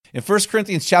In 1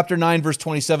 Corinthians chapter 9, verse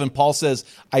 27, Paul says,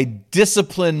 I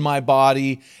discipline my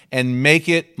body and make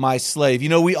it my slave. You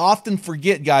know, we often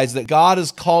forget, guys, that God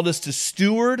has called us to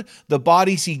steward the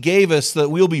bodies he gave us so that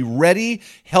we'll be ready,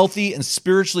 healthy, and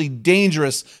spiritually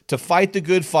dangerous to fight the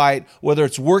good fight, whether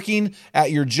it's working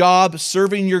at your job,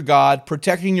 serving your God,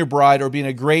 protecting your bride, or being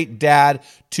a great dad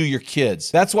to your kids.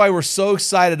 That's why we're so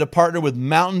excited to partner with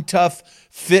Mountain Tough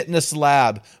Fitness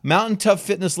Lab. Mountain Tough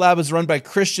Fitness Lab is run by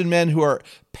Christian men who are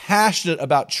passionate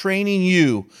about training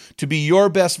you to be your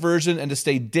best version and to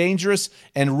stay dangerous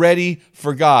and ready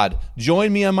for God.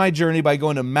 Join me on my journey by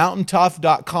going to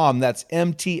mountaintough.com. That's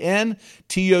MTNTOUGH,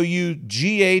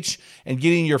 and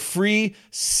getting your free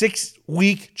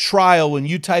 6-week trial when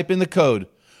you type in the code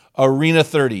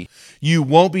ARENA30. You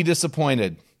won't be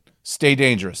disappointed. Stay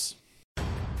dangerous.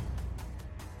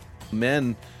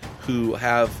 Men who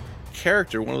have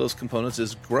character, one of those components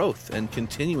is growth and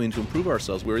continuing to improve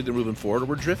ourselves. We're either moving forward or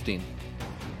we're drifting.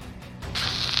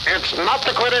 It's not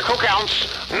the critic who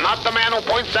counts, not the man who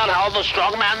points out how the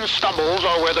strong man stumbles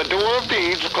or where the doer of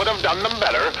deeds could have done them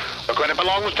better. The credit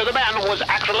belongs to the man who was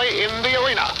actually in the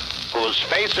arena, whose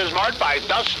face is marked by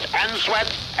dust and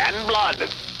sweat and blood.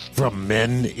 From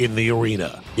Men in the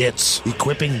Arena, it's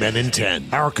Equipping Men in 10.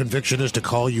 Our conviction is to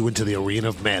call you into the arena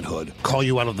of manhood, call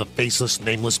you out of the faceless,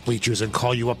 nameless bleachers, and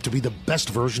call you up to be the best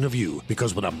version of you.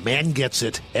 Because when a man gets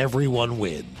it, everyone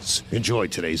wins. Enjoy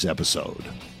today's episode.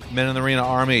 Men in the Arena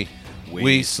Army,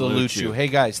 we salute you. Hey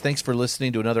guys, thanks for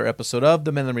listening to another episode of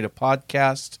the Men in the Arena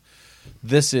podcast.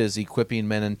 This is Equipping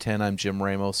Men in 10. I'm Jim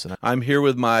Ramos, and I'm here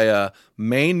with my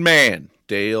main man,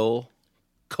 Dale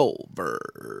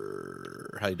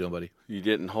Culver. How you doing, buddy? You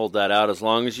didn't hold that out as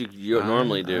long as you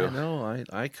normally do. I know,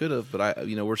 I could have, but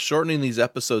we're shortening these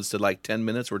episodes to like 10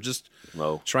 minutes. We're just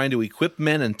trying to equip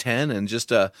men in 10 and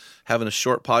just having a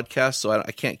short podcast, so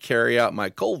I can't carry out my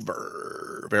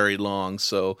Culver very long.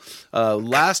 So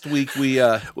last week we...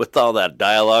 with all that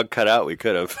dialogue cut out, we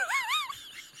could have.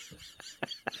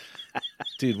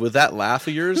 Dude, with that laugh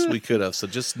of yours, we could have, so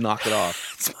just knock it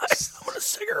off. I want a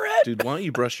cigarette. Dude, why don't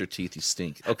you brush your teeth? You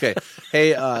stink. Okay.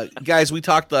 Hey, guys, we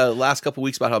talked the last couple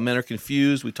weeks about how men are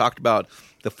confused. We talked about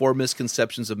the 4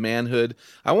 misconceptions of manhood.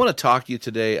 I want to talk to you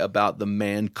today about the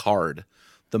man card.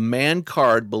 The man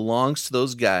card belongs to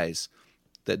those guys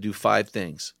that do 5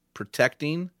 things: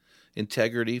 protecting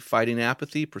integrity, fighting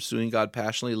apathy, pursuing God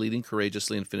passionately, leading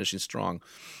courageously, and finishing strong.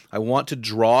 I want to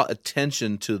draw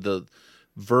attention to the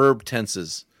verb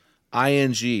tenses,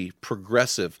 ing,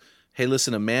 progressive. Hey,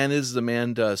 listen, a man is the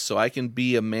man does, so I can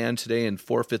be a man today and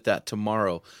forfeit that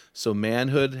tomorrow. So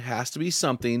manhood has to be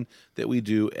something that we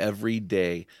do every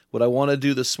day. What I want to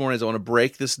do this morning is I want to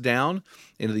break this down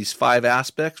into these 5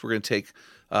 aspects. We're going to take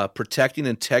protecting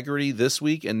integrity this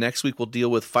week, and next week we'll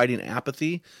deal with fighting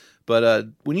apathy. But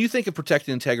when you think of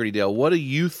protecting integrity, Dale, what do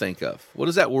you think of? What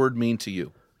does that word mean to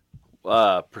you?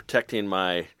 Protecting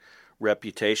my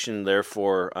reputation,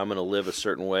 therefore I'm going to live a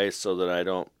certain way so that I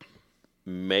don't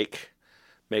make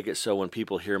it so when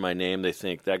people hear my name, they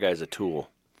think that guy's a tool.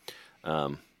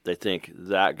 They think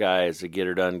that guy is a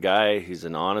get-her-done guy. He's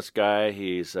an honest guy.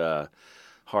 He's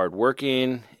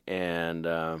hard-working, and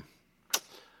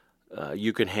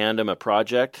you can hand him a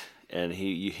project, and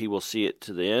he will see it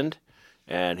to the end,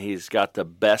 and he's got the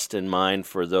best in mind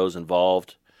for those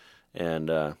involved,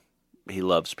 and he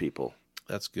loves people.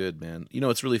 That's good, man. You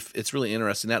know, it's really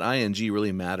interesting. That ing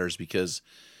really matters because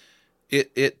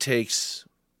it takes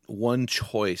one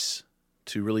choice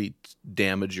to really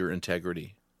damage your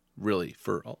integrity, really,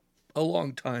 for a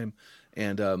long time.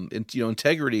 And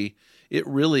integrity, it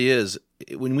really is.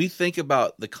 When we think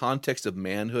about the context of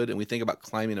manhood and we think about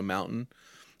climbing a mountain,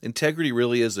 integrity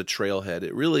really is the trailhead.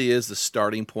 It really is the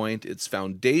starting point. It's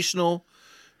foundational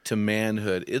to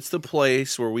manhood. It's the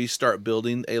place where we start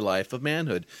building a life of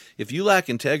manhood. If you lack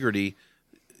integrity,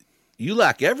 you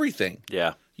lack everything.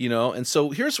 Yeah. You know, and so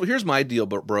here's my deal,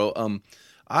 bro.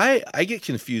 I get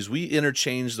confused. We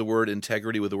interchange the word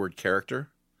integrity with the word character.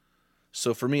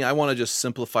 So for me, I want to just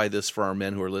simplify this for our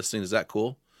men who are listening. Is that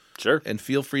cool? Sure. And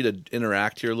feel free to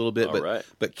interact here a little bit. Right.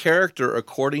 But character,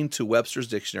 according to Webster's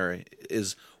dictionary,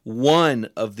 is one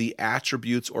of the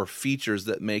attributes or features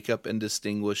that make up and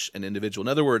distinguish an individual.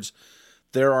 In other words,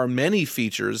 there are many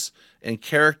features, and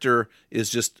character is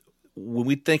just, when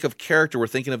we think of character, we're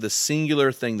thinking of this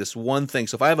singular thing, this one thing.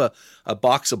 So if I have a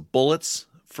box of bullets,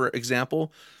 for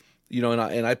example, you know,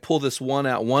 and I pull this one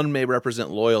out, one may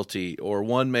represent loyalty, or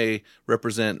one may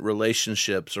represent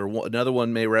relationships, or another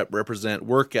one may represent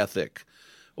work ethic,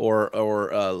 or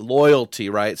loyalty,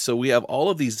 right? So we have all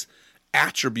of these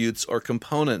attributes or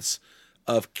components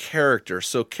of character.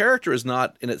 So character is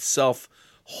not in itself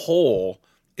whole.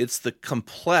 it's the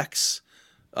complex,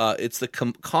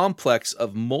 complex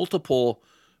of multiple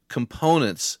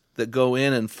components that go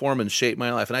in and form and shape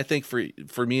my life. And I think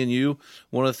for me and you,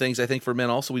 one of the things I think for men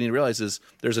also we need to realize is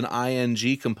there's an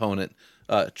ing component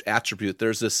attribute.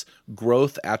 There's this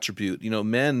growth attribute.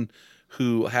 Men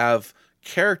who have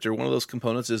character, one of those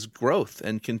components is growth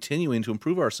and continuing to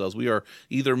improve ourselves. We are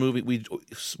either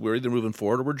we're either moving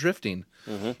forward or we're drifting.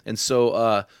 And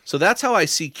so that's how I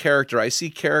see character. I see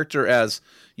character as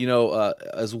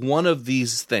as one of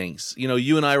these things.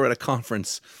 You and I were at a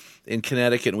conference in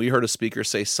Connecticut, and we heard a speaker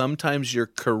say, sometimes your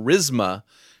charisma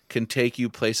can take you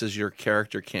places your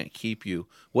character can't keep you.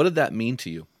 What did that mean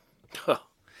to you?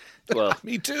 Well,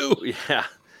 me too. Yeah.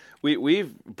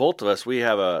 We've both of us, we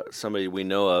have somebody we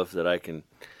know of that I can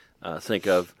think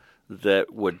of that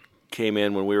came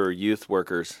in when we were youth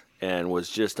workers and was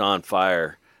just on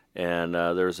fire. And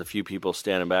there was a few people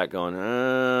standing back going,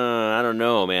 I don't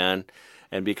know, man.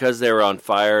 And because they were on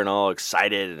fire and all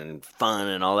excited and fun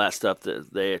and all that stuff,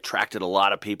 they attracted a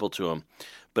lot of people to them.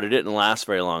 But it didn't last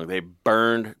very long. They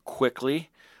burned quickly,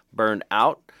 burned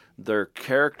out. Their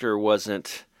character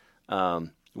wasn't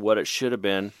what it should have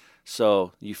been.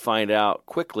 So you find out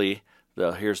quickly,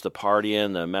 here's the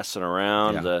partying, the messing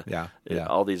around,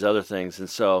 all these other things. And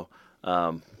so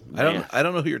I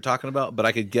don't know who you're talking about, but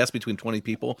I could guess between 20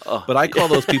 people. But I call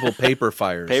those people paper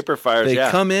fires. Paper fires, They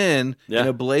come in in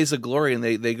a blaze of glory, and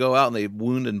they go out and they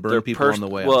wound and burn people on the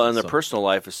way out. Well, and their personal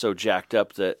life is so jacked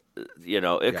up that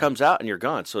it comes out and you're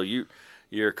gone. So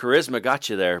your charisma got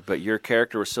you there, but your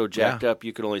character was so jacked up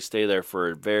you could only stay there for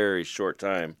a very short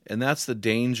time. And that's the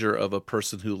danger of a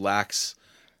person who lacks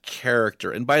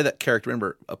character. And by that character,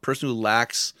 remember, a person who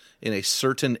lacks in a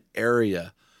certain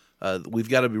area. We've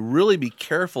got to really be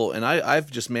careful, and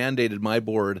I've just mandated my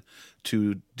board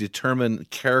to determine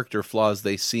character flaws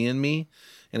they see in me,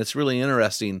 and it's really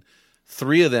interesting.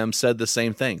 3 of them said the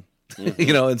same thing,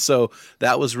 and so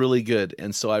that was really good.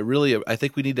 And so I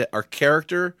think we need to, our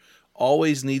character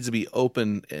always needs to be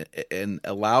open and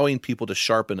allowing people to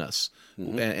sharpen us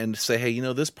and say, hey,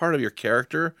 this part of your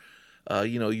character,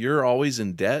 you're always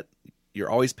in debt. You're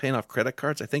always paying off credit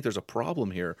cards. I think there's a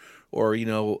problem here. Or,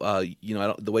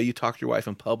 the way you talk to your wife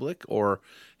in public, or,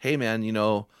 hey man,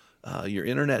 your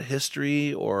internet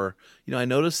history, or, I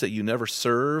noticed that you never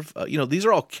serve. These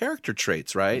are all character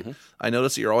traits, right? I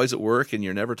notice that you're always at work and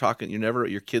you're never talking, you're never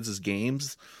at your kids'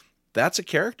 games. That's a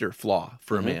character flaw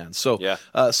for a man. So,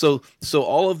 so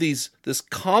all of this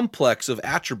complex of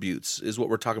attributes is what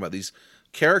we're talking about. These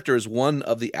character is one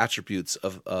of the attributes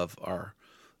of our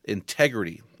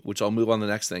integrity, which I'll move on to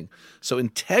the next thing. So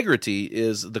integrity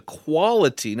is the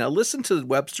quality. Now listen to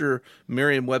the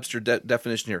Merriam-Webster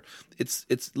definition here. It's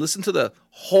listen to the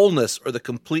wholeness or the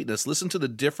completeness. Listen to the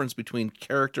difference between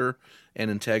character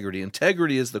and integrity.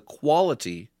 Integrity is the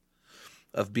quality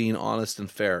of being honest and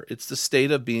fair. It's the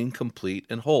state of being complete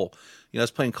and whole. I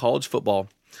was playing college football,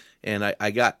 and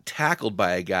I got tackled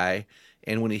by a guy,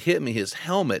 and when he hit me, his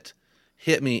helmet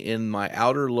hit me in my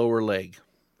outer lower leg.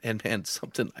 And man,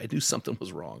 I knew something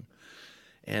was wrong.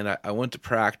 And I went to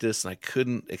practice, and I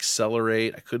couldn't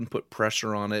accelerate. I couldn't put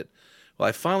pressure on it. Well,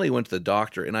 I finally went to the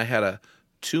doctor, and I had a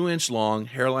 2-inch long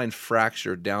hairline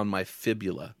fracture down my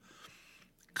fibula.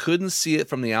 Couldn't see it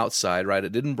from the outside, right?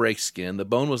 It didn't break skin. The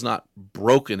bone was not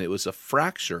broken. It was a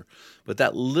fracture. But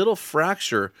that little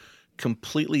fracture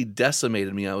completely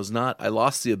decimated me. I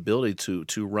lost the ability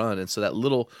to run. And so that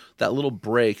little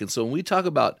break. And so when we talk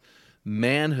about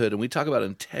manhood and we talk about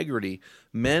integrity,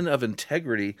 men of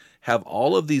integrity have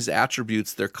all of these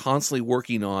attributes they're constantly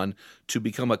working on to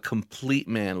become a complete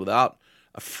man without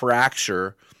a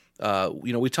fracture.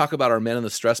 We talk about our men in the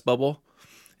stress bubble.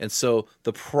 And so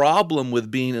the problem with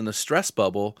being in the stress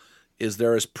bubble is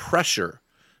there is pressure.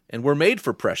 And we're made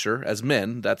for pressure as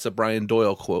men. That's a Brian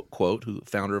Doyle quote, who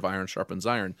founder of Iron Sharpens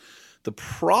Iron. The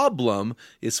problem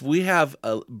is we have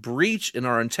a breach in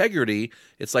our integrity.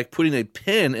 It's like putting a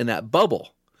pin in that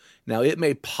bubble. Now, it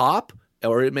may pop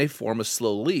or it may form a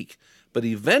slow leak, but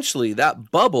eventually that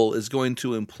bubble is going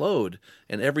to implode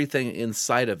and everything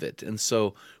inside of it. And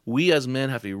so we as men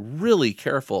have to be really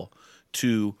careful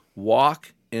to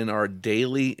walk in our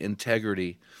daily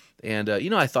integrity. And,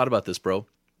 I thought about this, bro.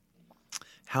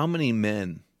 How many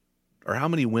men or how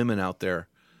many women out there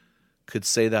could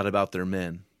say that about their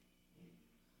men?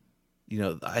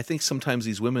 I think sometimes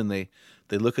these women, they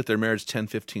look at their marriage 10,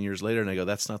 15 years later and they go,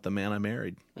 that's not the man I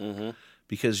married.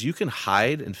 Because you can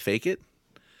hide and fake it,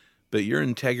 but your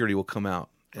integrity will come out.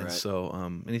 And so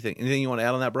anything you want to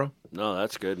add on that, bro? No,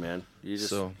 that's good, man. You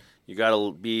got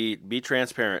to be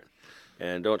transparent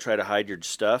and don't try to hide your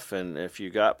stuff. And if you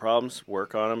got problems,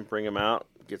 work on them, bring them out,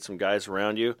 get some guys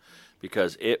around you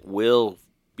because it will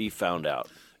be found out.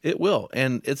 It will,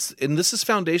 and this is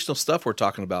foundational stuff we're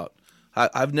talking about.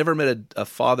 I've never met a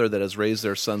father that has raised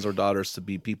their sons or daughters to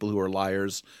be people who are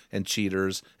liars and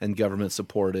cheaters and government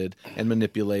supported and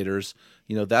manipulators.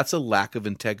 That's a lack of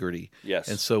integrity. Yes.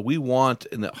 And so we want,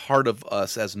 in the heart of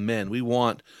us as men, we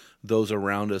want those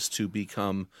around us to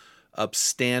become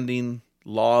upstanding,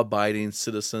 law-abiding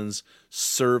citizens,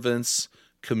 servants,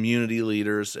 community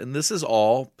leaders, and this is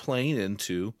all playing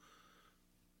into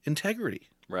integrity.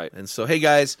 Right. And so, hey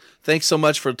guys, thanks so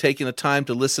much for taking the time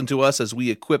to listen to us as we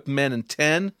equip men in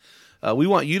 10. We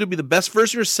want you to be the best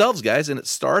version of yourselves, guys, and it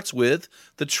starts with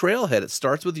the trailhead. It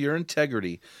starts with your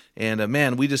integrity. And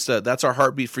man, we just that's our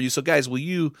heartbeat for you. So guys,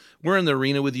 we're in the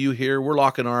arena with you here. We're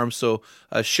locking arms. So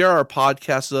share our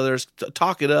podcast with others,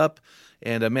 talk it up.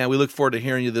 And man, we look forward to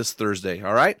hearing you this Thursday.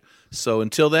 All right? So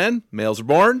until then, males are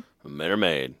born. Men are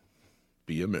made.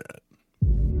 Be a man.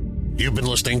 You've been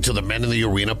listening to the Men in the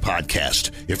Arena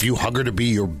podcast. If you hunger to be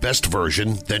your best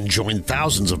version, then join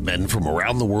thousands of men from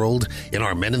around the world in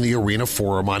our Men in the Arena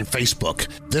forum on Facebook.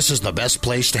 This is the best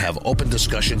place to have open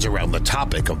discussions around the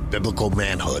topic of biblical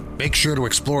manhood. Make sure to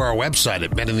explore our website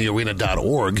at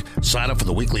meninthearena.org, sign up for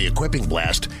the weekly equipping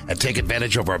blast, and take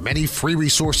advantage of our many free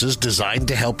resources designed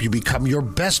to help you become your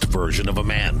best version of a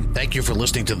man. Thank you for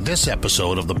listening to this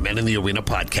episode of the Men in the Arena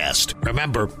podcast.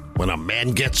 Remember, when a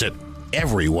man gets it,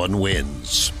 everyone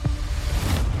wins.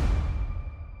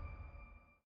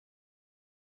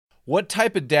 What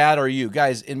type of dad are you?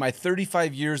 Guys, in my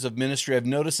 35 years of ministry, I've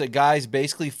noticed that guys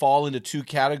basically fall into two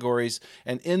categories.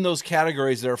 And in those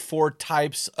categories, there are 4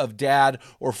 types of dad,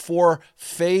 or 4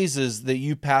 phases that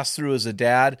you pass through as a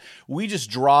dad. We just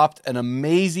dropped an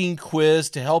amazing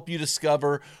quiz to help you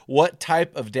discover what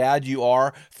type of dad you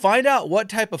are. Find out what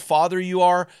type of father you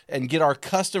are and get our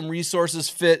custom resources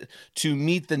fit to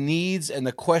meet the needs and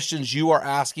the questions you are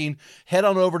asking. Head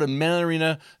on over to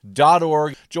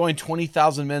menarena.org. Join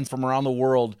 20,000 men from around the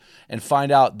world and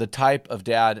find out the type of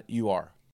dad you are.